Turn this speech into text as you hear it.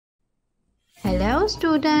Hello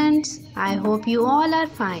students, I hope you all are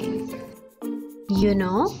fine. You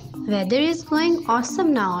know, weather is going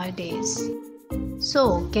awesome nowadays.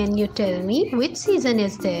 So, can you tell me which season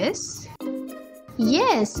is this?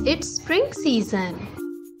 Yes, it's spring season.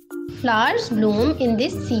 Flowers bloom in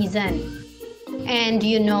this season. And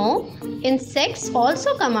you know, insects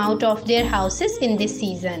also come out of their houses in this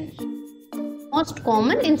season. Most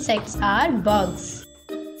common insects are bugs.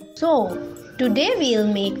 So, today we'll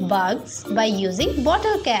make bugs by using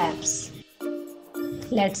bottle caps.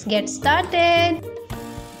 Let's get started.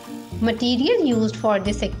 Material used for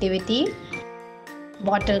this activity: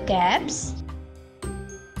 bottle caps,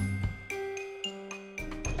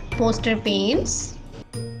 poster paints,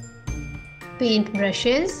 paint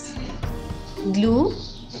brushes, glue,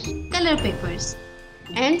 color papers,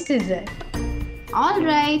 and scissors.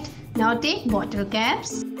 Alright, now take bottle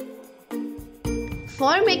caps.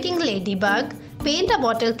 For making ladybug, paint a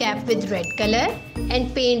bottle cap with red color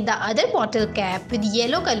and paint the other bottle cap with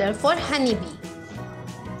yellow color for honeybee.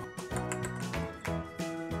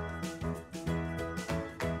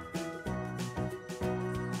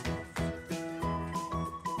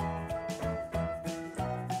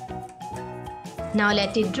 Now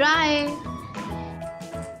let it dry.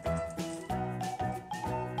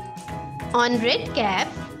 On red cap,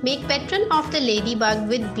 make pattern of the ladybug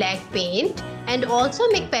with black paint and also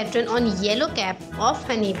make pattern on yellow cap of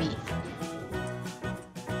honeybee.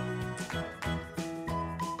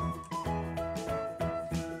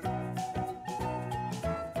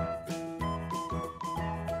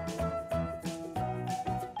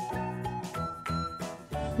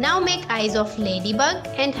 Now make eyes of ladybug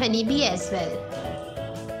and honeybee as well.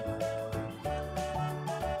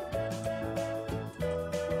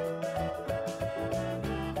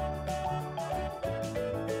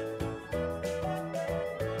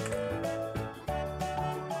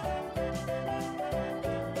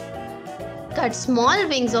 Cut small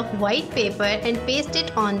wings of white paper and paste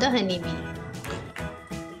it on the honeybee.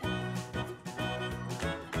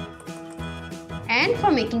 And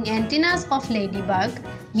for making antennas of ladybug,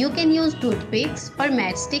 you can use toothpicks or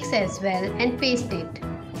matchsticks as well and paste it.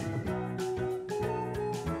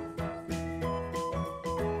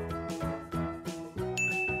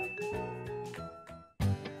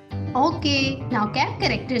 Okay, now cap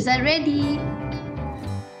characters are ready.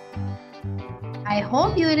 I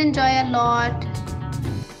hope you will enjoy a lot.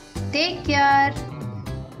 Take care.